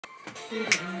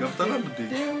ገብተናል እንዴ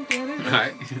አይ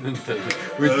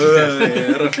ወጭ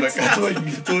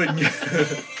ረፈቀቶኝ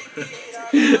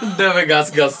ደበጋስ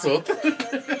ጋሶት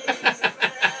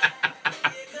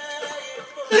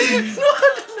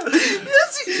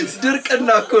ድርቅና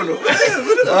እኮ ነው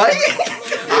አይ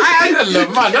አይደለም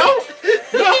ማነው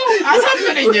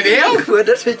አሳመነኝ ነው ወደ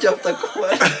ደጃፍ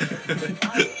ተቆማል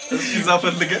እዛ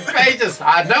ፈልገ አይተስ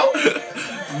አዳው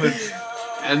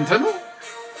እንትኑ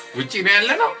ውጪ ነው ያለ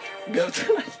ነው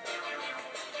ገብተናል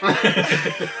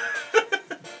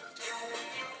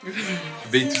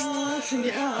ቤት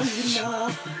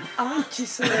አንቺ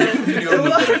ሰው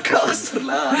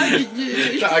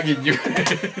ታግኝ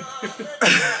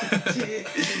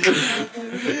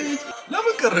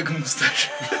ለምን ቀረክ ሙስታሽ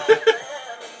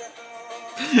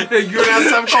እዩን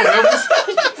ያሰብከው በሙስታሽ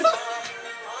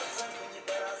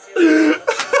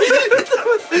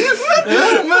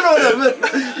ምን ሆነ ምን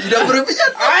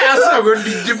ይደብርብኛል አይ አሰብ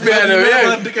እንዲጅብ ያለው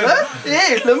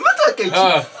ለምን ታቀኝ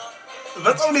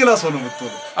በጣም ሌላ ሰው ነው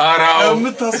የምትሆነው አራው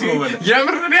የምታስበው በለ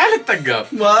የምር ነው ያልተጠጋም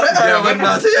ማረ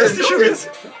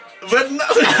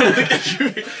በእናትህ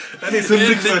እኔ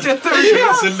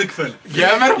ስልክፈል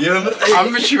የምር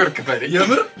 5,000 ብር ከፈለ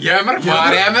የምር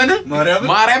ማርያምን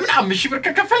 5,000 ብር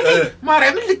ከከፈለ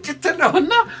ማርያምን ልጭት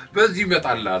ነውና በዚህ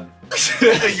ይመጣላል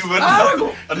እዩበና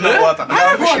እና ዋጣ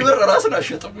 5,000 ብር ራስን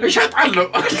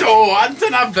እሸጣለሁ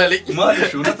አንተና በለኝ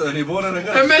ማለት ነው እኔ በሆነ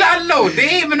ነገር እምላለው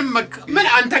ምን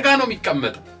አንተ ጋር ነው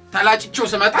የሚቀመጠው ታላጭቸው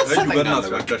ስመጣ ተሰጠኛለህ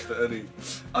በቃሽ እኔ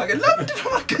አገላ ምንድነው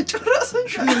ማከጨራስ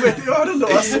ሽንበት ይወርደው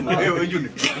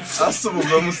አስቡ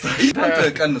በሙስታሽ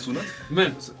ተቀንሱ ነው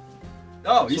ምን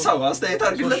አው ይሳው አስተያየት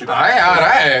አርግለት አይ አራ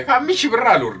 5,000 ብር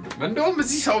አልወርድም እንደውም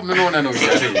እዚህ ሰው ምን ሆነ ነው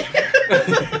ያለኝ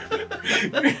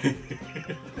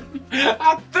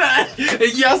አታ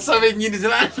እያሰበኝ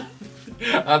ይዝራል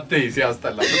አተይ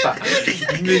ሲያስጠላ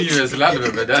ምን ይመስላል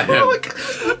በመዳያ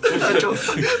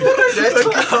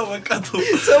ወቃቶ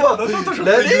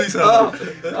ለኔ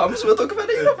 500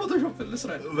 ከፈለኝ ፎቶሾፕ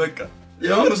ልስራ በቃ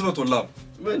የ500 ላም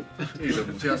ምን ይለሙ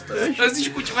ሲያስጠላ እዚህ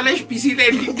ቁጭ ብለሽ ፒሲ ላይ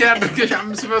ሊያደርገሽ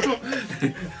 500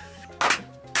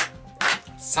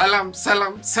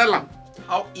 ሰላም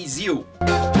how is you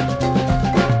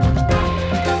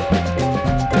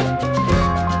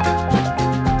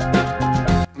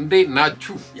እንዴ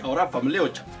ናችሁ ያውራ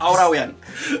ፋሚሊዎች አውራውያን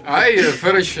አይ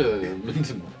ፍርሽ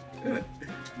ምንድነው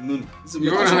ምን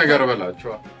የሆነ ነገር በላችሁ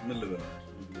ምን ልበል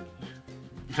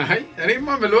አይ እኔማ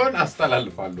ምሎን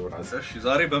አስተላልፋለሁ ራስ እሺ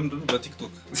ዛሬ በምንድነው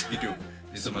በቲክቶክ ቪዲዮ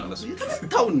ይዘመለስ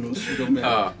ታውን ነው እሱ ደግሞ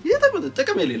የተበለ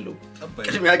ጥቅም የሌለው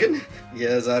ቅድሚያ ግን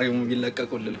የዛሬው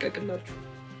የሚለቀቀው ልልቀቅላችሁ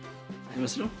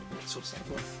አይመስልም 3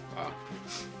 ሰዓት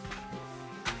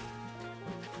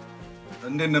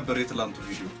እንዴ ነበር የትላንቱ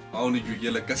ቪዲዮ አሁን እዩ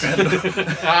እየለቀቀ ያለው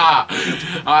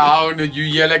አሁን እዩ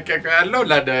እየለቀቀ ያለው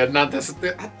ለእናንተ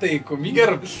አትይኩ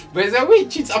የሚገርም በዛው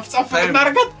እቺ ጻፍጻፍ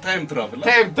እናርጋት ታይም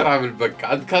ትራቭል በቃ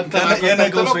አንተ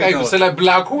የነገው ሰው ስለ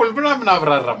ብላክ ሆል ምናምን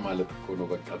አብራራ ማለት እኮ ነው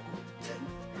በቃ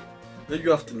እዩ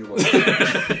አፍጥኝ ወጣ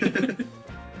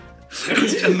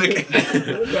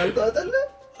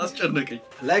አስጨነቀኝ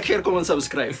ላይክ ሼር ኮሜንት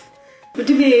ሰብስክራይብ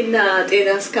እድሜና ጤና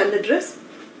እስካለ ድረስ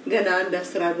ገና አንድ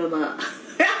 10 አበባ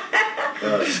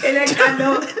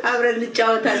እለቃለሁ አብረን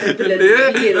እንጫወታለን ብለን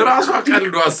ራሷ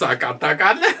ቀልዶ አሳቃት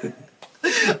ታውቃለህ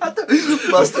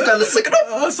ማስተካከል ስቅነው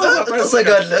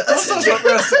ተሰጋለ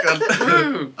ያስቃል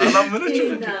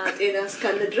አላመነችም ጤና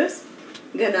እስካለ ድረስ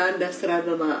ገና አንድ 10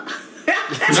 አበባ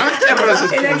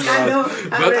እለቃለሁ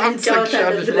በጣም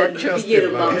እንጫወታለን ብለን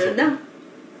ይርማውና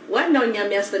ዋናው እኛ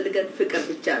የሚያስፈልገን ፍቅር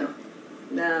ብቻ ነው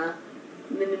እና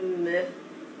ምንም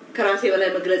ከራሴ በላይ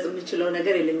መግለጽ የምችለው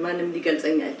ነገር የለም ማንም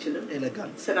ሊገልጸኝ አይችልም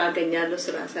ስራ አገኛለሁ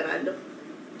ስራ ሰራለሁ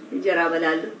እንጀራ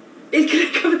በላለሁ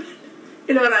እከከብ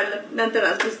ይኖራለሁ እናንተ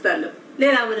አስደስታለሁ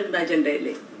ሌላ ምንም አጀንዳ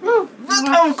የለኝ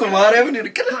በጣም እኮ ማርያምን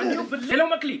ይርቀል ሄሎ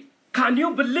መክሊ can you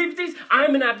believe this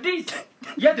I'm in Addis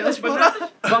ያደስ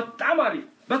በጣም አሪፍ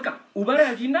በቃ ኡበር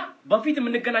ያጂና በፊት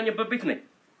የምንገናኝበት ቤት ነኝ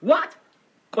what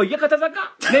ቆየ ከተዘጋ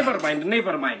never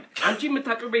mind አንቺ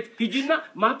የምታቀው ቤት ሂጂና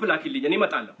ማፕ ላኪልኝ እኔ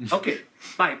እመጣለሁ ኦኬ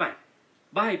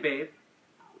ባይ ቤብ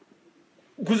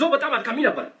ጉዞ በጣም አድካሚ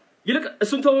ነበር ይልቅ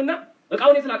እሱን ተውና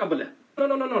እቃውን የተላቀበለ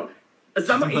ኖ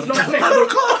እዛማ ኢዝ ኖት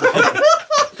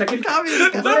ሰከንድ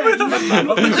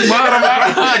ማራ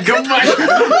ገማሽ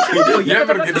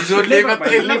የበርግድ ዞሌ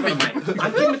መጥተልኝ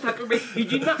አንቺ የምታቀው ቤት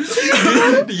ሂጂና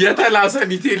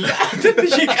የተላሰኒት የለ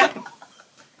ትንሽ ይቀር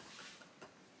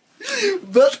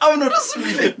በጣም ነው ደስ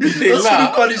የሚለኝ እሱ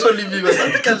እንኳን ይዞልኝ ቢመጣ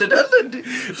ተቀልዳለህ እንዴ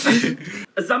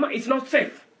እዛማ ኢዝ ኖት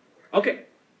ሴፍ ኦኬ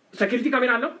ሴኩሪቲ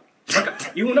ካሜራ አለው በቃ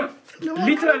ይሁና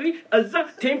ሊትራሊ እዛ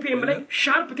 10 PM ላይ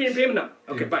ሻርፕ 10 PM ና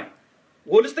ኦኬ ባይ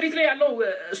ዎል ስትሪት ላይ ያለው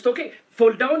ስቶኬ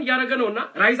ፎል ዳውን ያረገ ነውና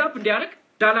ራይዝ አፕ እንዲያረግ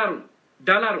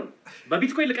ዳላሩን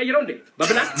በቢትኮይን ልቀይረው እንዴ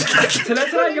በብላክ ስለ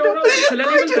ስራ ያወራው ስለ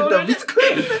ሌብል ያወራው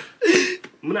ቢትኮይን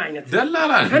ምን አይነት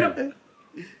ደላላ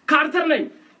ካርተር ነኝ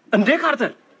እንዴ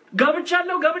ካርተር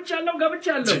ጋብቻለሁ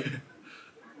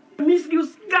miss you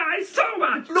guys so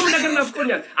much ነው ነገር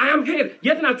ናፍቆኛል I am here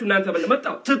የት ናችሁ እናንተ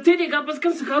መጣው ስትሄድ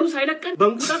የጋበዝከን ስካሩ ሳይለቀን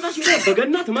በእንቁጣጣሽ ነው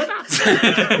በገና ትመጣ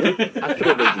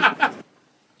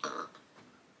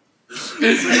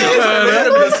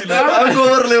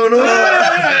አጎበር ላይ ሆኖ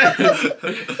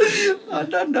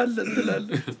አንዳንድ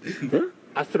እንላለን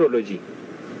አስትሮሎጂ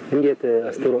እንዴት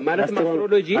አስትሮ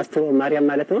ማርያም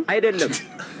ማለት ነው አይደለም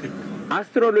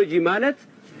አስትሮሎጂ ማለት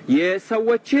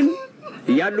የሰዎችን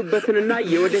ያሉበትንና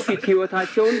የወደፊት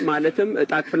ህይወታቸውን ማለትም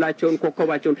እጣክፍላቸውን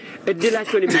ኮከባቸውን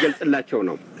እድላቸውን የሚገልጽላቸው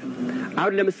ነው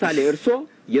አሁን ለምሳሌ እርሶ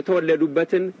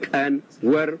የተወለዱበትን ቀን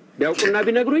ወር ቢያውቁና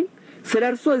ቢነግሩኝ ስለ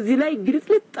እርሶ እዚህ ላይ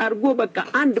ግልጽልጥ አርጎ በቃ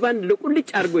አንድ ባንድ ለቁልጭ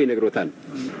አርጎ ይነግሮታል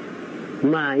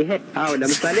ይሄ አዎ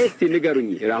ለምሳሌ እስቲ ንገሩኝ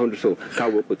አሁን እርሶ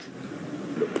ካወቁት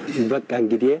በቃ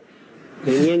እንግዲህ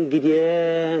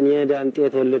እኔ ዳንጤ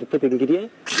የተወለድኩት እንግዲህ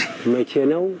መቼ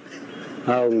ነው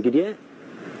አዎ እንግዲህ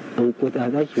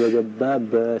እንቁጣጣሽ በገባ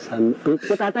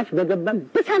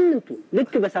በሳምንቱ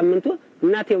ልክ በሳምንቱ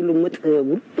እናቴ ሁሉ ምጥ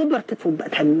ውድ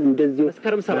በርትቶባታል እንደዚህ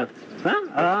መስከረም 7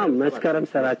 መስከረም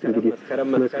 7 እንግዲህ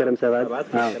መስከረም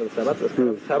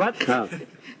 7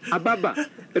 አባባ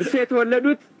እርሱ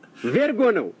የተወለዱት ቬርጎ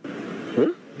ነው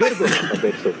ቬርጎ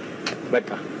በቃ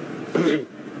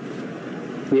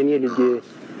የኔ ልጅ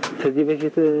ከዚህ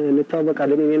በፊት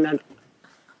እንተዋወቃለን እኔና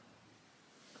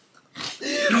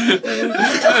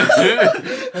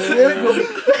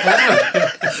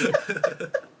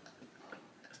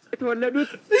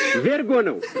የተወለዱት ቬርጎ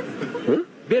ነው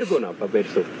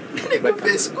አባባይርሶ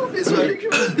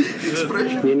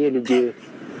የኔ ልጅ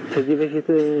ከዚህ በፊት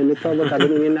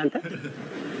እንተዋወቃለን እኔና አንተ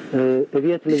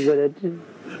እቤት ልወለድ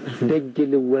ደጅ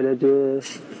ልወለድ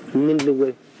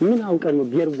ምን አውቀን ነው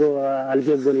ቬርጎ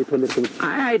አልቬርጎ ነው የተወለድኩት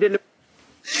አይደለም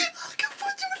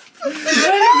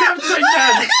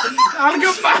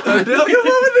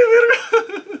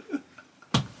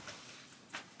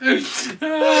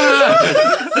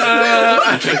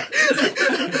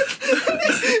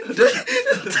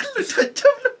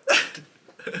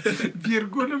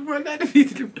ቢርጎን ወላድ ፊት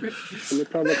ልኩ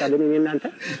እንተዋወቃለን እኔና አንተ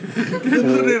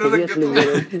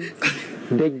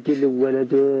ደጅ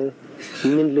ልወለድ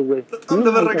ምን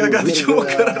ለመረጋጋት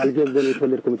ይሞክራል አልገበለ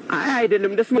የተወለድኩት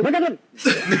አይደለም ደስ በደል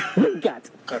ጋጥ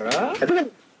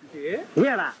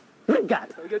ያራ ጋጥ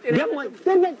ደሞ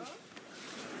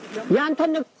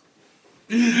ያንተን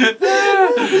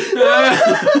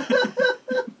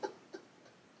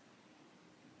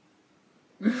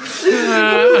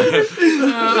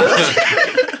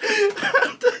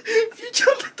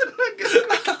ፊቸር ተናገረ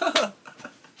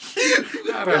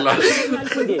አረላ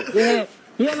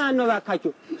የማን ነው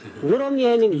ባካችሁ ድሮም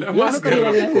ይሄንን የፍቅር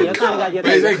የቃል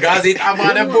ጋዜጣ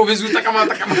ማነቦ ብዙ ተቀማ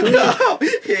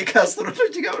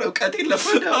የካስትሮሎጂ ጋር እውቀት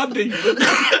ይለፈዳ አንደኝ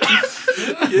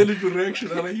የልጁ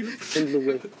ሪአክሽን አላየው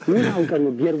ምን አውቀን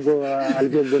ነው ቢርጎ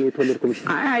አልገበለ ነው የተወለድኩት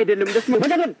አይደለም ደስ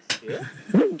በደል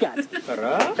ጋጥ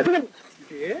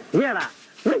ያራ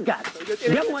ጋጥ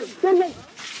ደሞ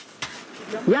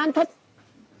ያንተ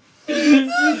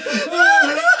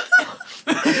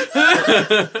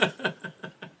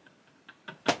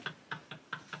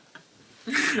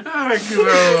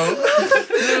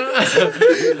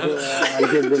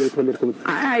አልገበለ የተወለድኩት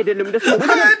አይደለም ደስ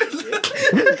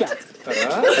ጋጥ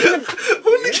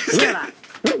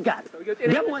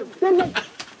ደሞ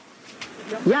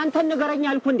ያንተን ነገረኛ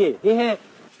አልኩ እንዴ ይሄ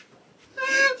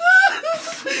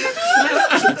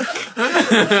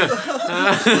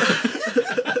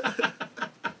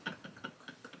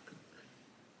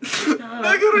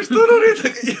ነገሮች ቶሎ ነው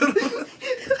የተቀየሩ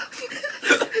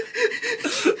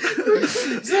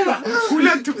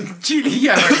ሁለቱም ቺሊ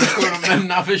ያረጋግጡ ነው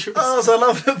መናፈሹ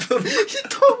ሰላም ነበር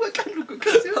ይተዋወቃሉ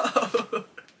ከዚህ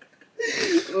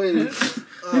ወይ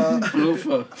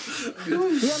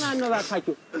የማን ነው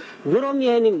ባካችሁ ድሮም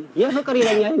ይሄንን የፍቅር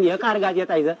ይለኛል የቃር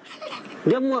ጋዜጣ ይዘ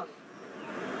ደሞ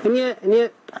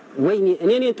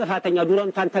እኔ ጥፋተኛ ድሮም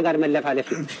ታንተ ጋር መለፋለፍ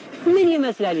ምን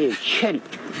ይመስላል ሸል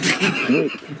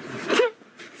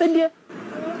እንዴ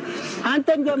አንተ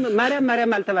እንደም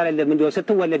ማርያም አልተባለለም እንዴ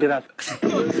ስትወለድ ራሱ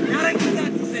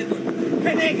ያረጋግጣት ሰው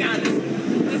ከኔጋር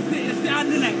እስቲ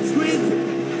አንድ ላይ ስኩዊዝ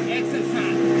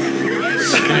ኤክሰርሳይዝ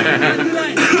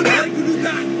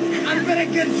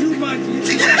አልበረከት ጁማት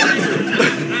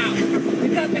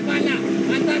ይታጠቃላ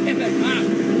አንታጠቃ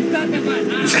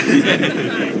ይታጠቃላ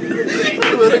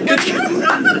በረከት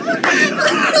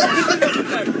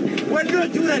ወንዱ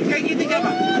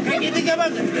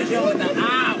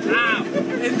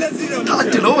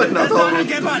ታድለው በእናትህ አውሮት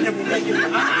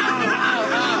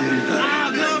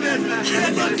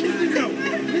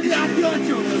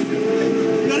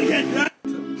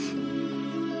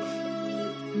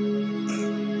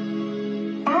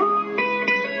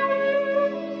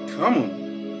Come on.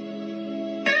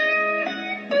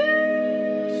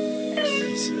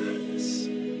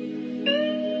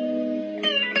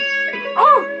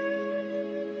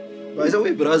 By the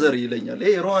way, brother ይለኛል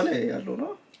ይሄ ሮሃ ላይ ያለው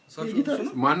ነው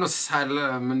ማነው ሳለ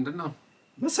ምንድነው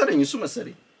መሰለኝ እሱ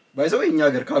መሰለኝ by the way እኛ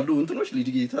ሀገር ካሉ እንትኖች ሊድ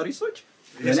ጊታሪስቶች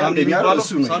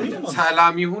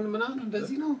ሰላም ይሁን ምናምን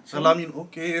እንደዚህ ነው ሰላም ይሁን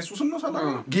ኦኬ ኢየሱስም ነው ሰላም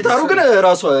ጊታሩ ግን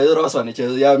ራሷ ነች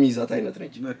ያሚዛት አይነት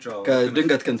ነች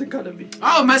ከድንገት ከንትን ካለብኝ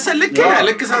መሰልክ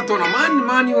ልክ ሳትሆ ነው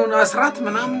ማን ይሁን አስራት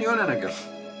ምናምን የሆነ ነገር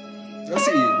እሺ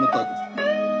መጣቁት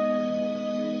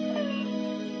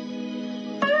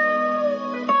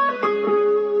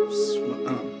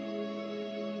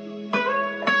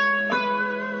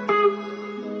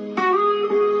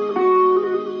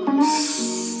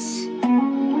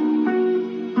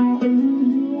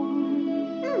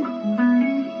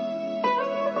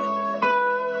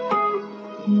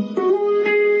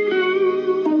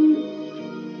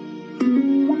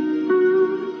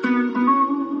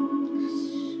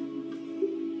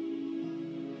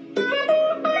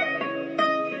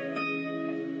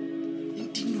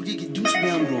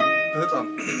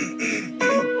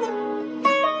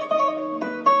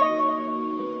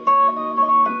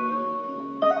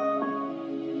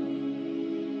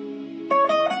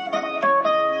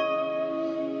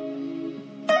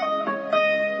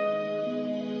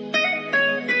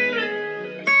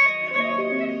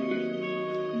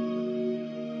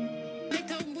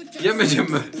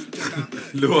የመጀመር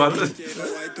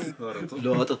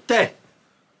ለዋጥ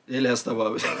ኤልያስ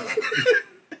ተባበ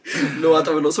ለዋጥ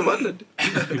ብሎ ስማለ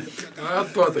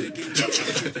አጥቷጠይ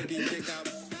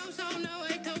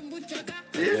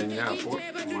የኛ ፎር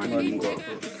ማኒንጎ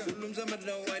ሁሉም ዘመድ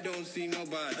ነው I don't see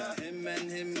nobody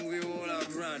him we all are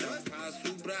brother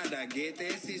pasu brother get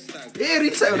a sister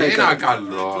ኤሪክ ሳይሆን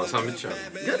አይካሉ ሰምቻ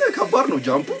ገና ከባድ ነው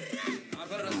ጃምፑ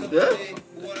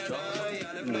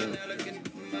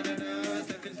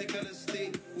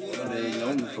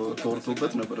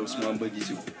ተወርቶበት ነበር ስማን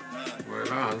በጊዜው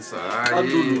ወላ አንሳይ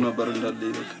አሉሉ ነበር እንዳለ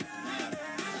ይልቅ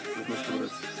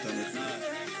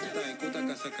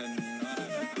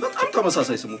በጣም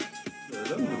ተመሳሳይ ስሙ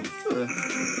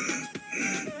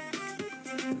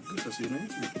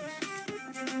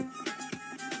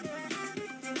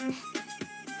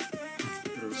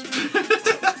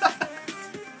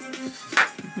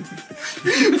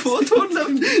ፎቶ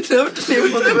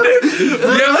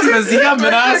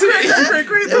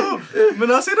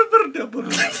ምናሴ ነበር ደብሩ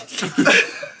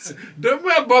ደሞ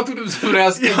ያባቱ ድምጽ ነው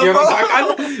ያስቀየረው ታቃል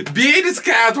ቢሄድ እስከ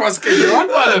አያቱ አስቀየረዋል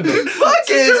ማለት ነው ኦኬ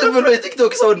ዝም ብሎ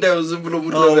ቲክቶክ ሰው እንዳይሆን ዝም ብሎ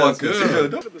ሙድ ነው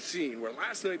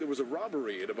Last night there was a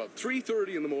robbery at about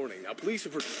 3:30 in the morning. Now police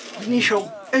have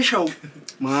እሻው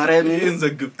ማርያምን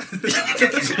ዘግብ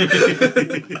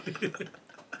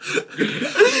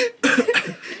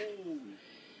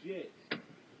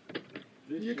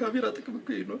የካሜራ ጥቅም እኮ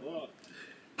ነው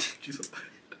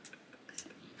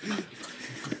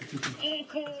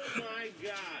Oh my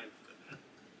God!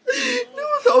 No,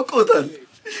 ታውቆታል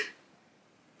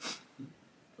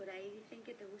Por ahí dicen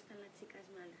que te gustan las chicas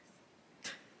malas.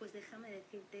 Pues déjame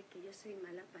decirte que yo soy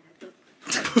mala para todo.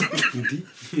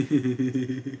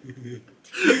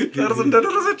 ታርዝ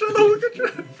እንደደረሰች አላወቀች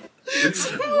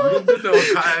ምንድነው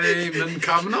ካይ ምን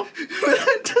ካም ነው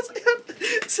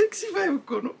ሴክሲ ቫይብ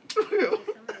እኮ ነው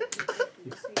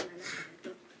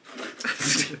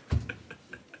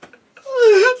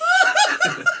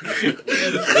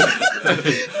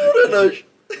ረናሽ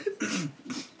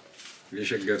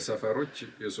የሸገር ሰፈሮች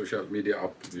የሶሻል ሚዲያ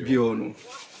አፕ ቢሆኑ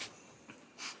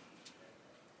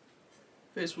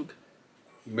ፌስቡክ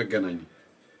መገናኛ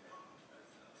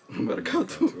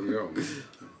መርካቶ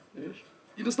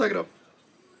ኢንስታግራም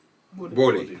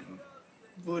ቦሌ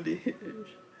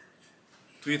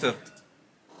ትዊተር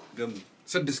ገም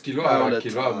 6 ኪሎ 4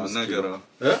 ኪሎ 5 ነገር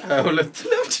 22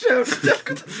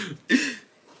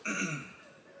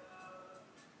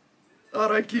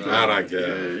 አራገ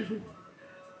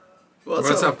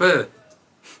ዋትስአፕ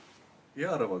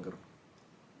ያረባ ገር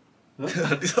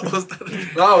አዲስ አበባ ውስጥ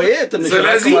አዎ ይሄ ትንሽ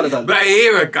ማለት አለ በይሄ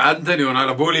በቃ አንተን ይሆናል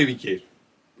ቦሌ ሚካኤል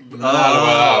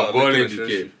ቦሌ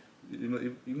ሚካኤል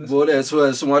ቦሌ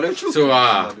ሶማሌዎቹ ሶዋ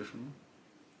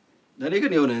እኔ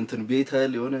ግን የሆነ እንትን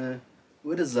ቤተል የሆነ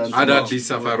ወደዛ አዳዲስ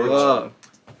ሰፈሮች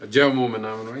ጀሞ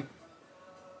ምናምን ወይ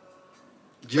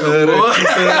ጀሞ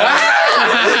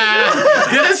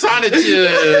ገለሳ እሷነች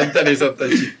እንትን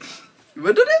የሰጠች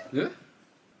ወደደ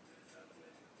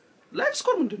ላይፍ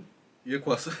ስኮር ምንድነው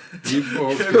የኳስ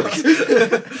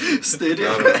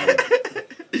ስቴዲየም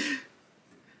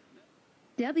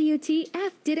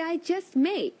WTF did I just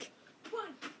make?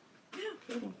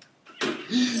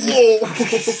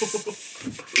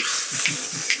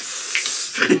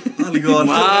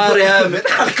 ማርያም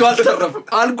አልኳል ተረፈ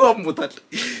አልጓሙታል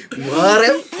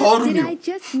ማርያም ፓውሩ Did I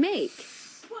just make?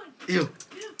 ይው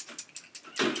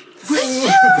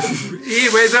ይሄ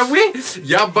ወይዘዌ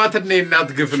ያባትና የናት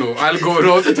ግፍ ነው አልጎ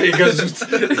ነው ተይገዙት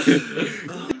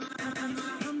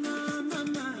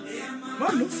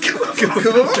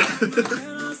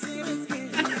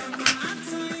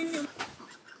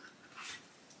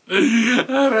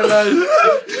አረላይ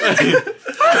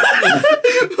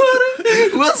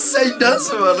ወሰይ ዳንስ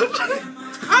ማለት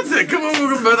አንተ ከመሙ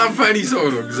ግን በጣም ፋኒ ሰው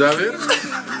ነው እግዚአብሔር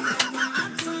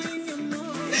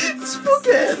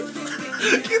ስፖከር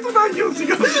ኪቱናየው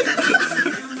ሲጋ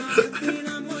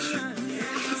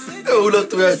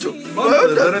ሁለቱ ያቸው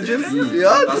ያ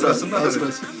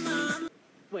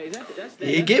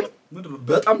ይሄ ጌም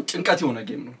በጣም ጭንቀት የሆነ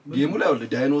ጌም ነው ጌሙ ላይ ወለ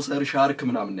ዳይኖሰር ሻርክ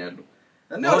ምናምን ነው ያለው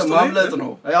እና ማምለጥ ነው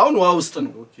አሁን ውሃ ውስጥ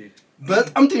ነው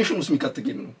በጣም ቴንሽን ውስጥ የሚከት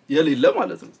ጌም ነው የሌለ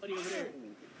ማለት ነው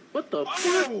What the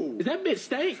fuck? Is that bitch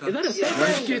stank? Is that a stank?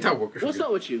 What's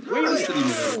up with you?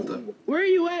 Where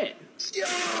are you at?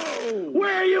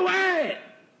 Where are you at?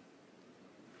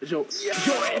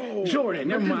 Jordan,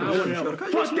 never mind. I want to know.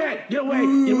 Fuck that. Get away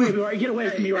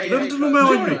from me right now.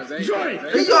 Jordan.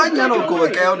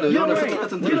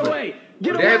 Get away.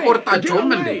 Get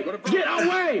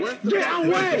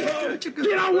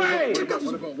away.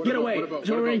 Get away.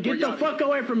 Jordan, get the fuck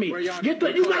away from me. You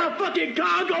got a fucking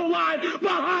cargo line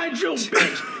behind you,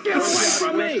 bitch. Get away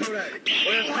from me.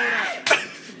 Get away.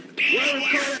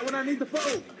 When I need the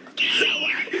phone. Get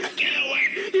away.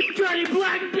 You dirty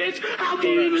black bitch. How can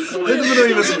you even swim?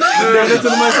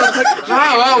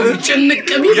 wow, ጭንቅ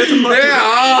ቢል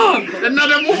እና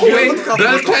ደግሞ ወይ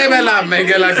በልቶ አይበላም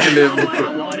አይገላግልም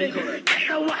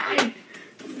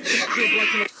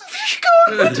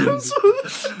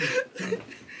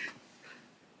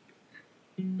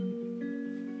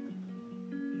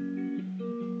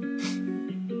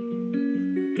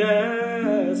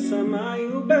ከሰማዩ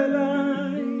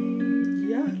በላይ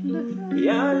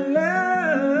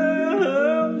ያለው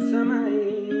ሰማይ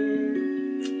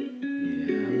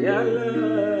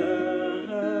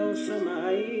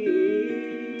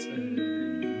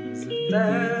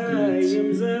ላይም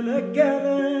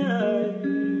ዘለገለች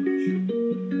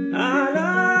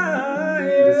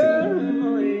አላየም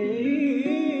ወይ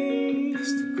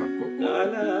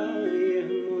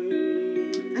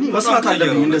እኔ መስራት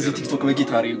አለብኝ እንደዚህ ቲክቶክ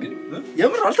በጊታሪው ግን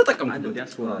የምር አልተጠቀምኩም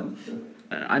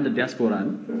አንድ ዲያስፖራ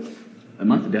ነው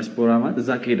ማለት ዲያስፖራ ማለት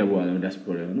እዛ ከሄደ በኋላ ነው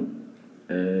ዲያስፖራ ነው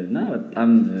እና በጣም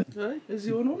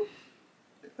እዚህ ሆኖ ነው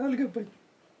አልገባኝ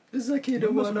እዛ ከሄደ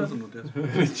በኋላ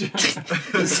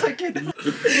እዛ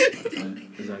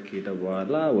ከሄደ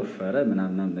በኋላ ወፈረ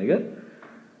ምናምን ነገር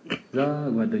ዛ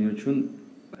ጓደኞቹን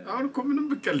አሁን እኮ ምንም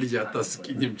በቀልጅ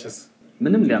አታስቂኝም ጭስ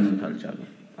ምንም ሊያምኑት አልቻሉም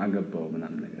አገባው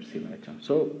ምናምን ነገር ሲላቸው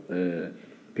ሶ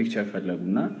ፒክቸር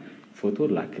ፈለጉና ፎቶ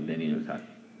ላክልኝ ይሉታል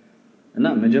እና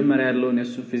መጀመሪያ ያለውን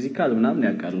የሱ ፊዚካል ምናምን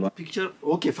ያቃሉ ፒክቸር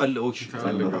ኦኬ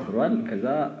ፈለጉዋል ከዛ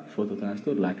ፎቶ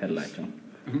ተነስቶ ላከላቸው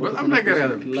በጣም ነገር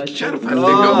ያለው ፒክቸር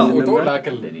ፈለገው ፎቶ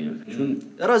ላከልኝ ይሉታል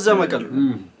ረዘመቀል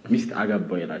ሚስት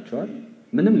አገባው ይላቸዋል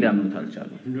ምንም ሊያምኑት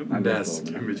አልቻሉም አገባው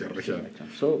መጨረሻ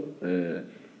ሶ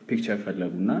ፒክቸር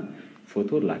ፈለጉና ፎቶ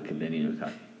ላክልኝ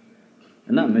ይሉታል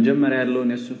እና መጀመሪያ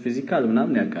ያለውን የሱ ፊዚካል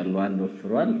ምናምን ያቃሉ አንድ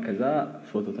ወፍሯል ከዛ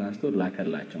ፎቶ ተነስቶ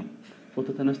ላከላቸው ፎቶ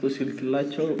ተነስቶ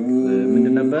ሲልክላቸው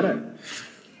ምንድን ነበረ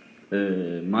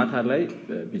ማታ ላይ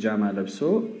ቢጃማ ለብሶ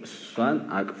እሷን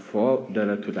አቅፎ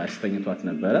ደረቱ ላይ አስተኝቷት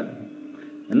ነበረ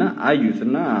እና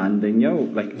አዩትና አንደኛው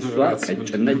like እሷ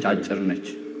ቀጭነች አጭር ነች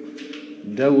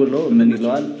ደውሎ ምን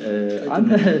ይለዋል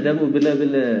አንተ ደግሞ ብለ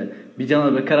ቢጃማ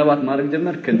በከረባት ማድረግ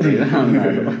ጀመርክ እንዴ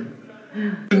አናለው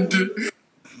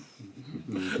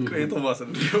ቆይቶ ማሰብ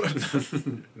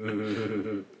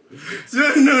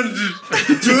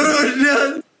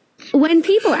When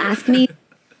people ask me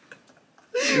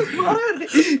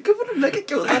ክፍሉ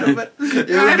ለቅቄው ነበር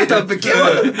የምታብቄ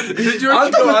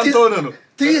አንተ ነው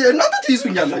እናንተ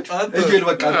ትይዙኛላችሁ እጄል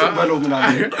በቃ ተበለው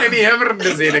ምናምን እኔ የምር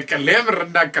እንደዚህ ለቀለ የምር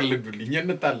እንዳቀልዱልኝ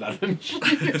እንጣላለን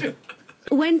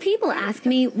When people ask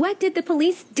me what did the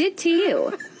police did to you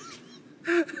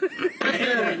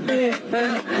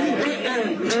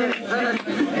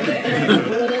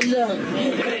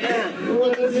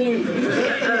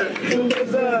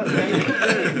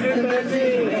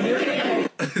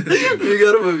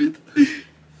ሚገርም ቤት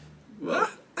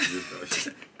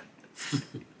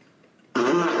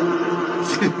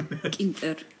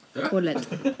ቂንጥር ቆለጥ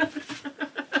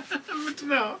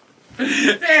ምንድነው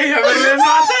ያበረና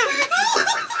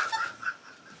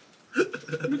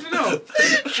ምንድነው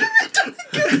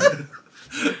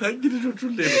እንግዲህ ልጆቹ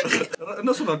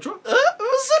እነሱ ናቸው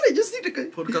መሰለኝ እስቲ ድቀኝ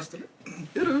ፖድካስት ላይ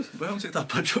ባይሆን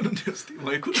ሴታፓቸውን እንዲወስድ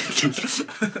ማይኩል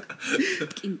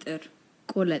ቂንጥር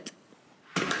ቆለጥ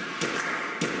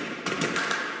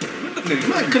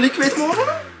ክሊክ ቤት መሆኑ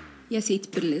ነው የሴት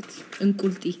ብልት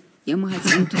እንቁልጢ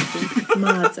የማህፀን ቱቦ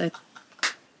ማህፀን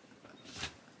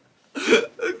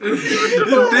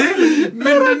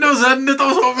ምንድነው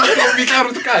ዘንጠው ሰው መጥተው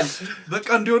የሚጠሩት ቃል በቃ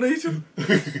እንዲሆነ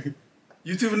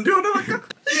ዩቲዩብ እንዲሆነ በቃ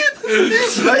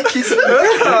ማይኪስ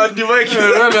አንዲ ማይክ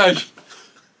ረላሽ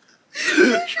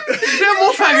ደሞ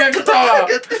ፈገግታ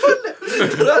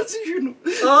ትራንዚሽኑ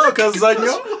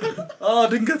ከዛኛው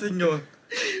ድንገተኛው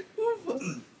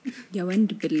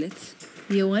የወንድ ብልት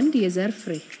የወንድ የዘር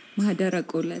ፍሬ ማህደረ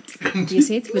ቆለጥ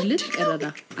የሴት ብልት ቀረዳ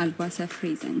አልባሰ ፍሬ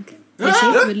ዘንግ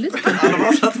የሴት ብልት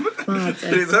አልባሳት ማህፀን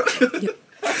ፍሬዘር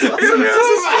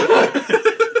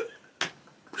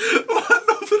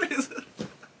ዋናው ፍሬዘር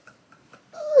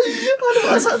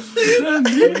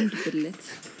የወንድ ብልት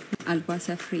አልባሰ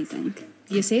ፍሬ ዘንግ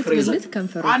የሴት ብልት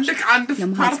ከንፈሮች አንድ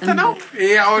ፓርት ነው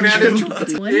ይሄ አሁን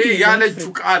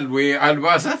ያለችው ቃል ወይ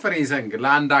አልባሰ ፍሬ ዘንግ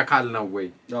ለአንድ አካል ነው ወይ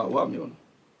ዋም ይሆን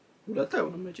ሁለት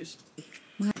አይሆንም መቼስ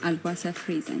አልባሰ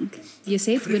ፍሬ ዘንግ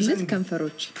የሴት ብልት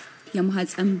ከንፈሮች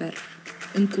የማህፀን በር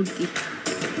እንቁልጢ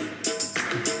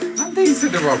አንተ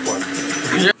ይስደባቋል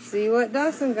See what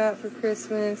Dawson got for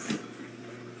Christmas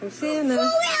from Santa.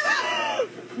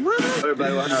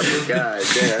 Everybody will have this guy.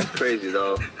 Yeah, that's crazy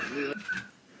though.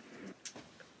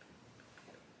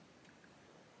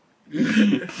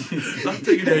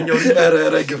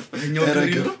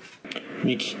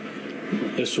 ሚኪ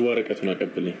እሱ ወረቀቱን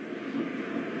አቀብለኝ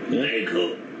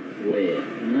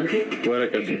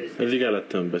ወረቀቱ እዚህ ጋር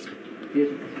ላተምበት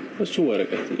እሱ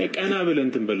ወረቀት የቀና ብለን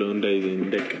እንትን በለው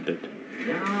እንዳይቀደድ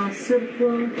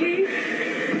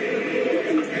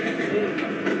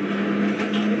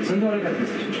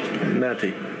ናቴ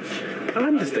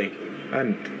አንድ ስጠኝ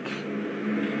አንድ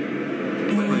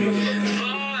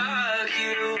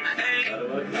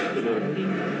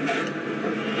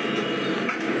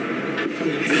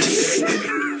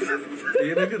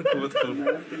ነገር ቆጥቶ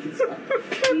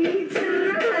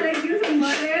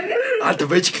አንተ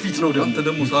በጭክ ፊት ነው አንተ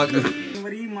ደግሞ ሳቀ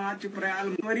March April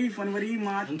February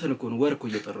March እንትን እኮ ነው ወር እኮ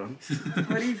እየጠራ ነው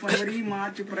February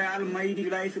March April May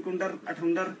July September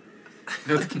October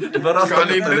በራስ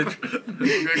ላይ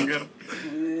ገንገር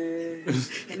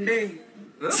እንዴ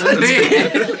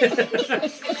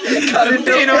እንዴ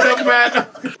ነው ደግሞ ያለው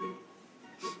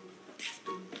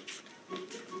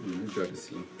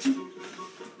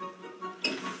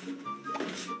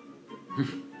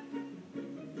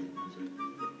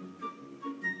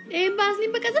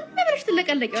ባዝሊን በቃ ዝም ብለሽ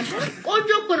ትለቀለቂያለሽ ቆንጆ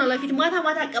እኮ ነው ለፊት ማታ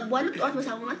ማታ አቀባዋል ጧት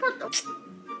በሳሙና ታጠው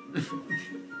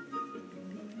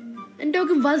እንደው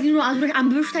ግን ባዝሊኑ አዝሮሽ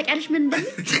አንብበሽ ታውቂያለሽ ምን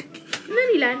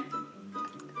ይላል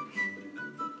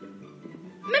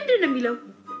ምንድነው የሚለው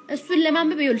እሱን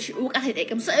ለማንበብ ይኸውልሽ ዕውቀት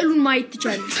አይጠይቅም ስዕሉን ማየት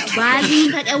ትችያለሽ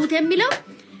ባዝሊን ተቀቡት የሚለው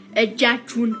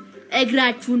እጃችሁን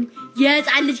እግራችሁን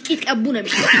የህፃን ልጅ ቂጥ ቀቡ ነው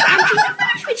የሚለው አንቺ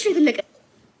ትንሽ ፊትሽ ትለቀ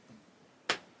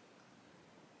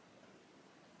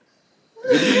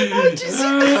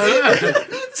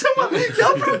ሰማ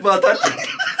ያፍርባታል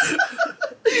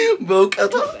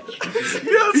በእውቀቱ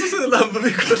ያስሰላም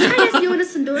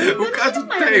ሲሆንስ እንደሆነ ዕውቀቱ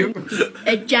ታዩ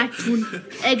እጃችሁን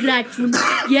እግራችሁን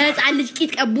የህፃን ልጅ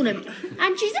ቂጥ ቀቡ ነው የሚለው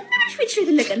አንቺ ዝም ብለሽ ፊትሽ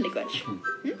ትለቀለቂያለሽ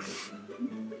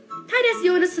ታዲያ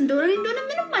ሲሆንስ እንደሆነ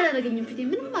ምንም አላደረገኝም ፊቴ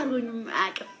ምንም አልሆኝም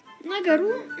አያውቅም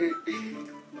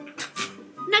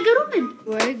ነገሩ ምን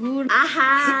ወይ ጉድ አሃ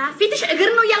ፊትሽ እግር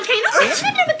ነው ያልከኝ ነው እሺ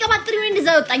እንደምትቀባጥሪ ወይ እንደዛ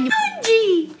ወጣኝ እንጂ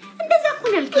እንደዛ እኮ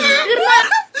ነው ያልከኝ እግር ነው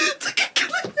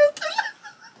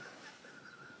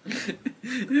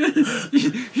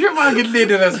ሽማግሌ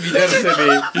ድረስ ቢደርስ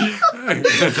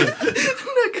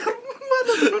ነገሩ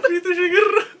ማለት ነው ፊትሽ እግር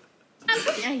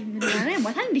አይ ምን ነው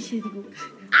ማታ እንዴት ሲትጉ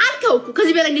አልከው እኮ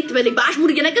ከዚህ በላይ እንዴት ትበለኝ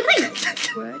በአሽሙር እየነገርኩኝ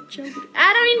ወቸው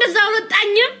ኧረ እኔ እንደዛ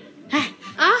ወጣኝ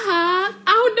አሃ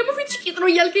አሁን ደግሞ ፊትሽ ቂጥ ነው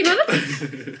ያልከኝ ነው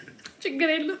ችግር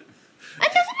የለው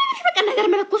እንደዚህ ነው በቃ ነገር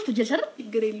መለኮስ ትጀሰር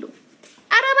ችግር የለው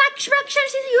ኧረ እባክሽ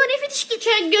ሲቲ የሆነ ፊትሽ ቂጥ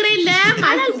ችግር የለም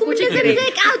አላልኩም እንደዚህ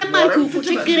ቃል ማልኩ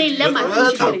ችግር የለም አልኩ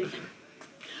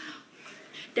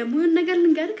ደግሞ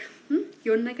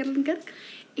የሆነ ነገር ልንገርክ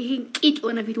ይሄን ቂጥ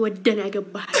የሆነ ፊት ወደን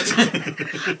ያገባህ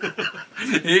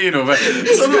ይሄ ነው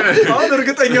አሁን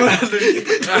እርግጠኛ ሆናለሁ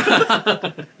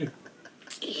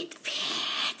ቂጥ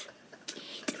ፊት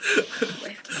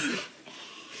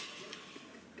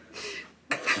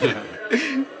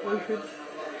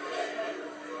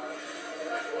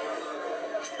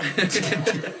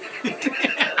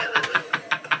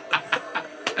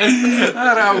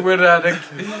አራወራደክ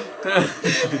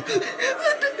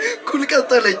ኩል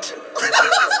ቀጠለች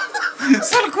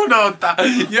ስልኩን አወጣ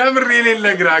የምር የሌለ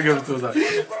ግራ ገብቶታል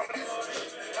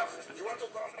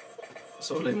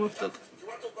ሰው ላይ መፍጠጥ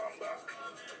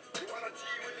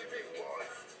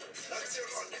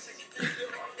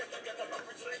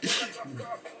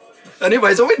እኔ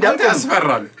ባይዘው እንዴት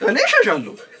ያስፈራል እኔ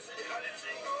ሸሻለሁ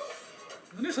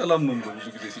እኔ ሰላም ነው ብዙ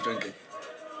ጊዜ ሲጨንቀኝ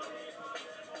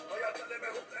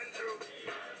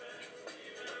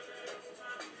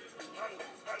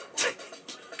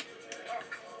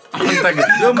አንተ ግን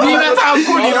ቢመጣ እኮ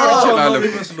ሊኖር ይችላል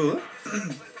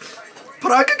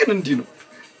ፕራክ ግን እንዲህ ነው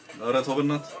ኧረ ተው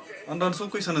በእናትህ አንዳንድ ሰው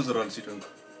እኮ ይሰነዝራል ሲጨንቅ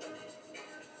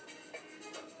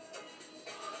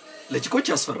ለቺኮች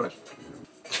ያስፈራል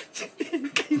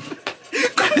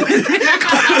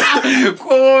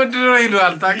ኮድ ነው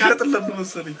ይላል ታቃጥለት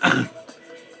መሰለኝ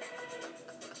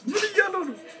ምን ይያለው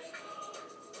ነው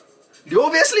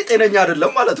ኦብቪየስሊ ጤነኛ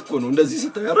አይደለም ማለት እኮ ነው እንደዚህ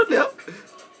ስታያረል ያ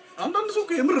አንዳንድ ሰው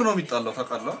እኮ የምር ነው የሚጣላው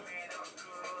ታውቃለህ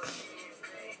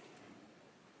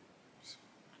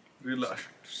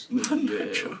ሪላክስ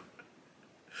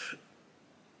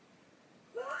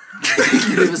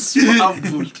ይርብስ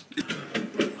አቡልድ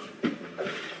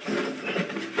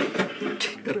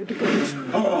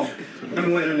Oh, I've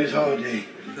been waiting on this all day.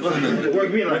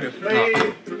 Work me like a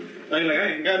slave. I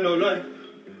ain't got no life.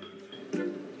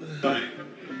 Bye.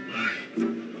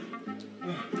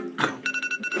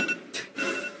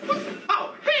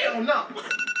 Oh, hell no.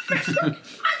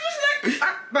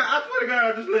 I swear to God,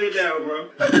 I just laid down, bro.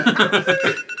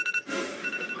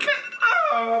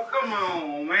 Oh, come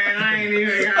on, man. I ain't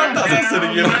even got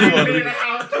in the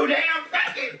house too damn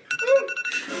fucking.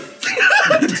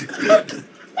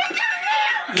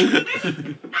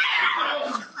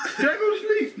 Did I go to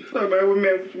sleep? Sorry, man. We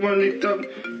met one of these talking.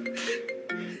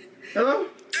 Hello?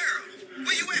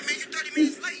 Where you at, man? You 30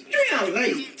 minutes late. You ain't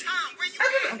late.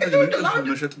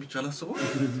 መሸጥ ብቻ ላስበው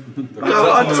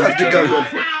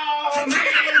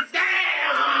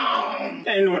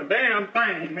Ain't no damn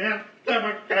thing, man. That's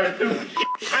what I gotta do.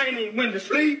 I ain't even went to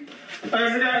sleep.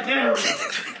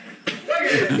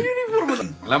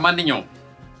 ለማንኛውም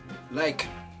ላይክ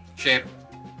ሼር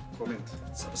ኮሜንት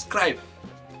ሰብስክራይብ